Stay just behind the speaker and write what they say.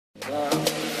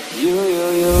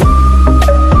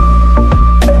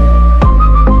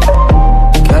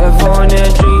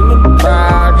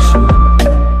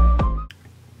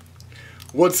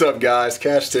What's up guys,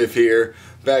 Stith here,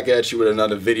 back at you with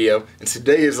another video, and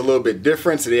today is a little bit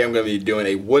different. Today I'm going to be doing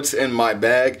a what's in my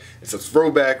bag. It's a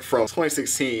throwback from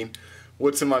 2016,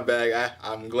 what's in my bag.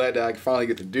 I'm glad that I finally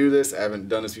get to do this. I haven't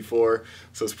done this before,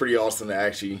 so it's pretty awesome to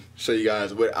actually show you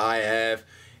guys what I have.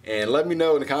 And let me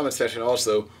know in the comment section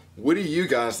also, what do you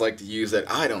guys like to use that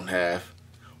I don't have?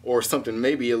 Or something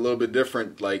maybe a little bit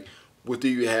different, like what do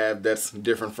you have that's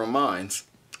different from mine?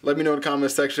 Let me know in the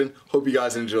comment section. Hope you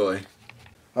guys enjoy.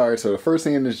 Alright, so the first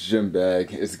thing in this gym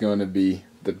bag is going to be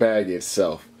the bag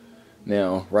itself.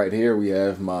 Now, right here we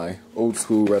have my old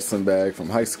school wrestling bag from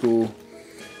high school.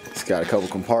 It's got a couple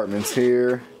compartments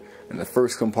here. In the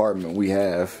first compartment we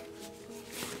have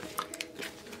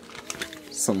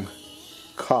some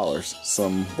collars,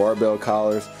 some barbell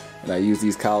collars. And I use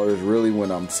these collars really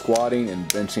when I'm squatting and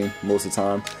benching most of the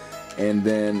time. And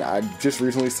then I just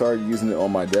recently started using it on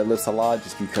my deadlifts a lot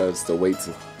just because the weight's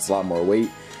a lot more weight.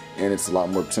 And it's a lot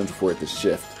more potential for it to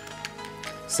shift.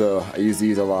 So I use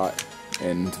these a lot,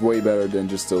 and it's way better than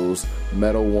just those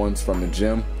metal ones from the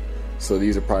gym. So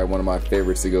these are probably one of my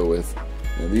favorites to go with.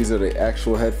 Now, these are the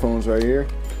actual headphones right here,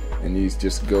 and these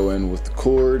just go in with the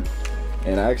cord.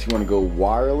 And I actually want to go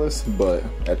wireless, but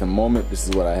at the moment this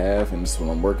is what I have and this is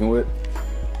what I'm working with.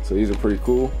 So these are pretty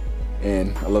cool,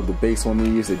 and I love the bass on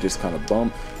these. They just kind of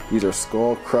bump. These are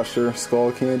skull crushers,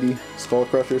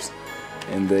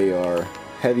 and they are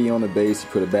heavy on the base. You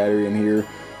put a battery in here,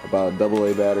 about a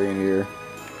AA battery in here,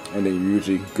 and then you're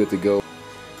usually good to go.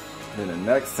 Then the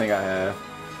next thing I have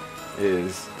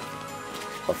is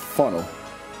a funnel.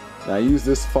 Now I use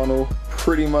this funnel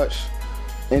pretty much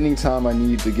anytime I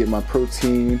need to get my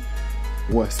protein,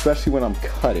 well, especially when I'm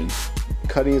cutting.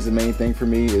 Cutting is the main thing for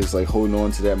me, is like holding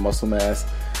on to that muscle mass.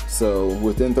 So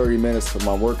within 30 minutes of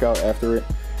my workout after it,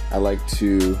 I like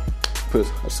to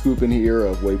put a scoop in here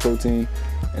of whey protein,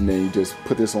 and then you just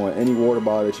put this on any water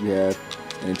bottle that you have,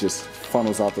 and it just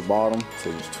funnels out the bottom. So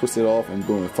you just twist it off and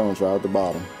boom, it funnels right out the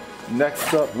bottom.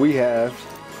 Next up we have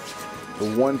the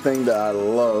one thing that I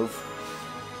love,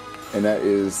 and that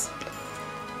is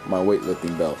my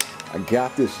weightlifting belt. I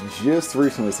got this just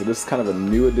recently, so this is kind of a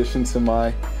new addition to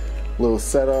my little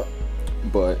setup,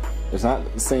 but it's not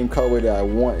the same colorway that I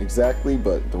want exactly,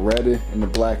 but the red and the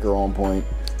black are on point.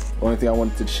 The only thing I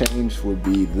wanted to change would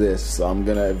be this, so I'm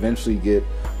gonna eventually get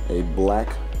a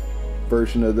black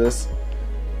version of this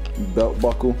belt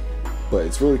buckle. But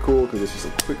it's really cool because it's just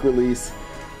a quick release.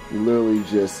 You literally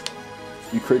just,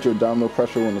 you create your abdominal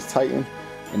pressure when it's tightened,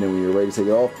 and then when you're ready to take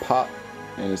it off, pop,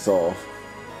 and it's off.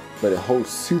 But it holds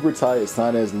super tight. It's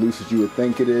not as loose as you would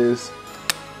think it is,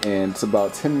 and it's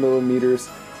about 10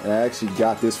 millimeters. And I actually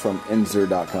got this from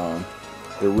Inzer.com.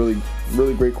 They're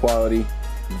really great quality,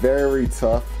 very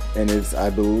tough. And it's, I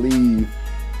believe,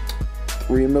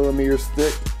 3 millimeters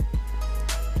thick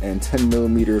and 10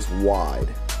 millimeters wide.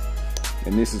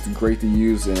 And this is great to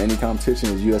use in any competition.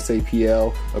 It's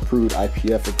USAPL approved,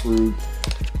 IPF approved.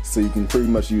 So you can pretty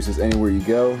much use this anywhere you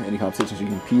go, any competitions you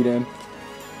compete in.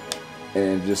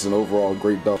 And just an overall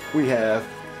great belt. We have,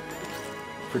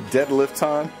 for deadlift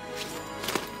time,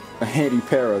 a handy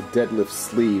pair of deadlift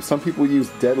sleeves. Some people use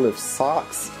deadlift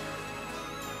socks.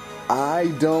 I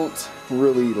don't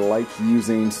really like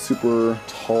using super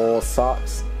tall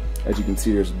socks. As you can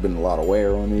see, there's been a lot of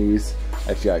wear on these.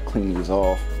 Actually, I clean these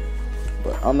off.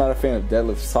 But I'm not a fan of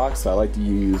deadlift socks, so I like to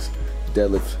use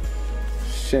deadlift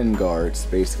shin guards,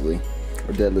 basically,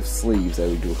 or deadlift sleeves,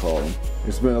 as we do call them.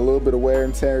 There's been a little bit of wear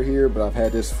and tear here, but I've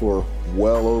had this for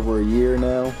well over a year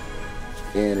now,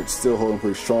 and it's still holding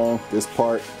pretty strong. This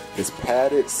part is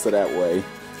padded, so that way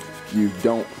you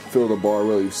don't feel the bar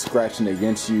really scratching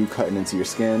against you, cutting into your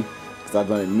skin. Because I've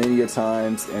done it many a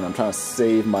times, and I'm trying to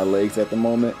save my legs at the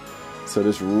moment. So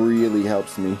this really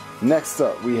helps me. Next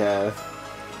up, we have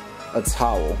a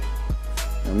towel.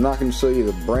 I'm not going to show you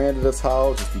the brand of the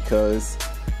towel just because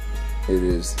it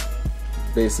is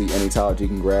basically any towel that you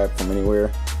can grab from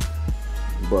anywhere.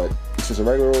 But it's just a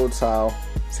regular old towel.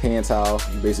 It's a hand towel.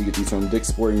 You basically get these from Dick's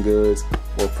Sporting Goods,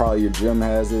 or probably your gym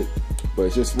has it. But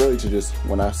it's just really to just,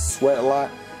 when I sweat a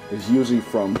lot, it's usually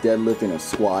from deadlifting and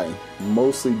squatting.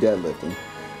 Mostly deadlifting.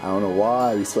 I don't know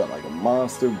why, I be sweating like a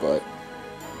monster, but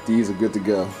these are good to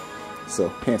go. So,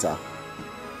 hand towel.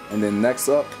 And then next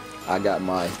up, I got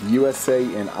my USA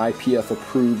and IPF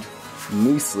approved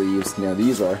knee sleeves. Now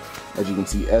these are, as you can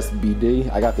see,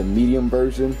 SBD. I got the medium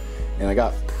version, and I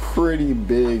got pretty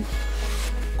big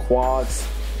quads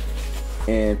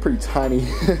and pretty tiny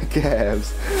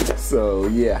calves. So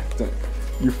yeah,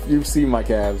 you've seen my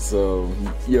calves, so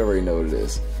you already know what it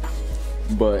is.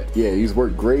 But yeah, these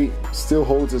work great. Still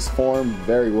holds its form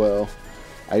very well.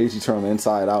 I usually turn them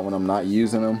inside out when I'm not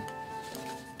using them.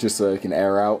 just so it can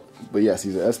air out. But yes,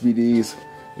 these are SBDs.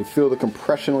 They feel the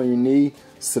compression on your knee,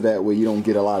 so that way you don't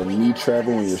get a lot of knee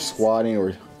travel when you're squatting,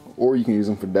 or you can use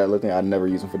them for deadlifting. I never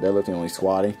use them for deadlifting, only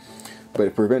squatting. But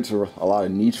it prevents a lot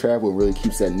of knee travel. It really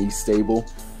keeps that knee stable.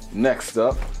 Next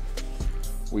up,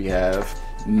 we have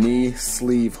knee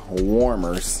sleeve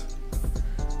warmers.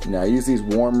 Now I use these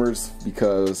warmers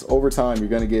because over time you're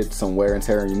going to get some wear and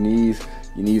tear on your knees.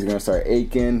 Your knees are going to start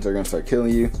aching. They're going to start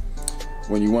killing you.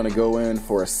 When you want to go in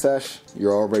for a sesh,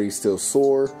 you're already still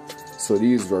sore. So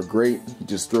these are great. You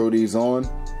just throw these on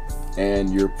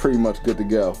and you're pretty much good to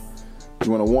go.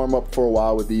 You want to warm up for a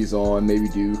while with these on. Maybe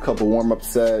do a couple warm-up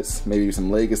sets. Maybe do some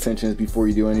leg extensions before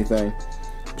you do anything.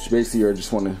 But you basically are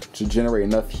just want to generate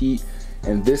enough heat.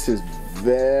 And this is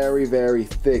very, very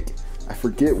thick. I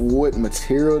forget what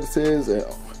material this is.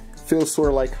 It feels sort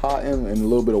of like cotton and a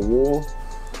little bit of wool.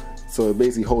 So it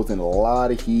basically holds in a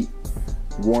lot of heat,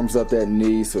 warms up that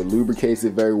knee, so it lubricates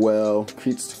it very well,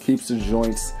 keeps the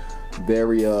joints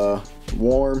very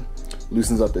warm,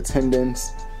 loosens up the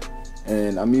tendons,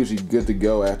 and I'm usually good to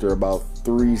go after about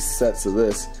 3 sets of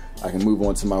this. I can move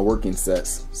on to my working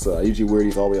sets. So I usually wear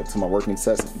these all the way up to my working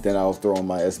sets, then I'll throw on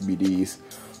my SBDs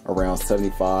around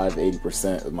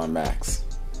 75–80% of my max.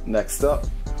 Next up,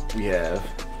 we have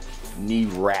knee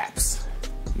wraps.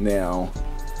 Now,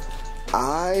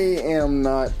 I am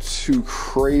not too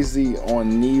crazy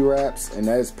on knee wraps, and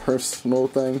that is a personal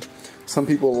thing. Some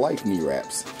people like knee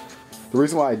wraps. The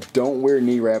reason why I don't wear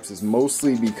knee wraps is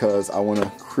mostly because I want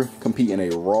to compete in a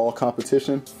raw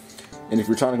competition. And if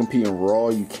you're trying to compete in raw,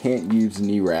 you can't use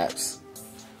knee wraps.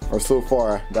 Or so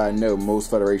far that I know,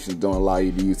 most federations don't allow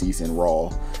you to use these in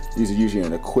raw. These are usually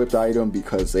an equipped item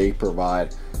because they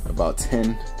provide about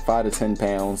 5 to 10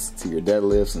 pounds to your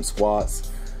deadlifts and squats.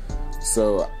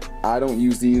 So I don't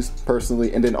use these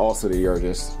personally, and then also they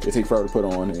take forever to put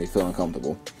on and they feel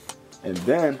uncomfortable. And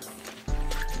then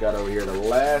got over here the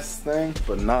last thing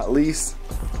but not least,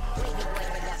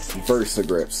 Versa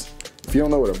grips. If you don't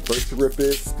know what a Versa grip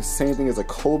is, the same thing as a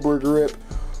Cobra grip.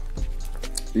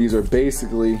 These are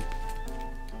basically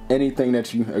anything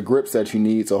grips that you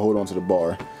need to hold on to the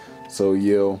bar. So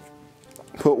you'll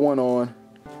put one on.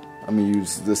 I'm gonna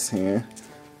use this hand.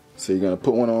 So you're gonna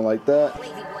put one on like that.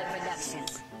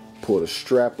 Pull the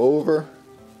strap over.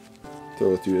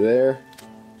 Throw it through there.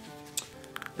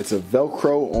 It's a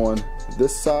Velcro on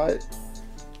this side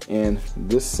and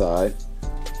this side.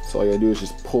 So all you gotta do is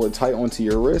just pull it tight onto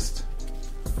your wrist,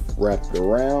 wrap it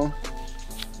around,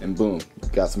 and boom,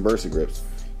 you've got some Versa grips.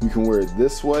 You can wear it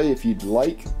this way if you'd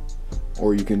like,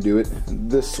 or you can do it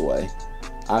this way.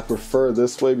 I prefer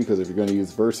this way because if you're gonna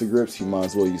use Versa grips, you might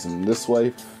as well use them this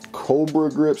way. Cobra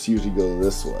grips usually go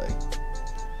this way.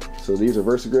 So these are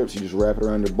Versa grips, you just wrap it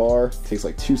around your bar, it takes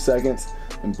like 2 seconds,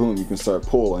 and boom, you can start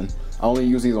pulling. I only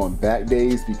use these on back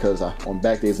days because on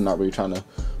back days I'm not really trying to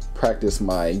practice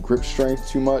my grip strength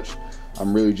too much.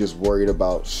 I'm really just worried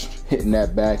about hitting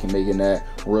that back and making that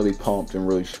really pumped and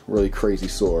really crazy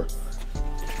sore.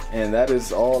 And that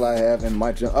is all I have in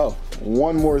my gym. Oh,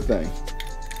 one more thing.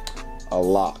 A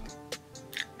lock.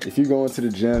 If you go into the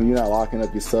gym, you're not locking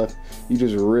up your stuff, you're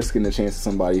just risking the chance of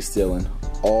somebody stealing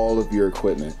all of your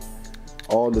equipment.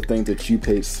 All the things that you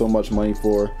paid so much money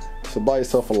for. So buy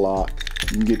yourself a lock.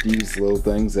 You can get these little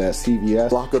things at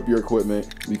CVS. Lock up your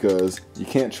equipment because you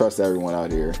can't trust everyone out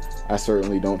here. I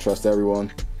certainly don't trust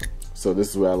everyone. So this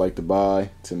is what I like to buy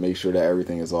to make sure that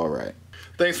everything is alright.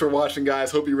 Thanks for watching,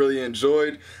 guys. Hope you really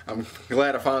enjoyed. I'm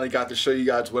glad I finally got to show you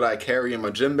guys what I carry in my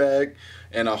gym bag.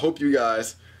 And I hope you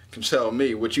guys can tell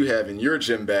me what you have in your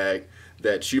gym bag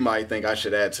that you might think I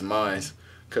should add to mine.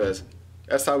 Because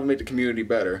that's how we make the community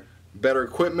better. Better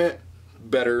equipment,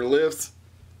 better lifts,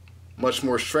 much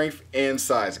more strength and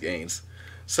size gains.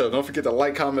 So don't forget to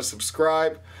like, comment,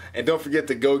 subscribe, and don't forget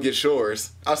to go get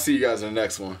yours. I'll see you guys in the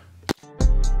next one.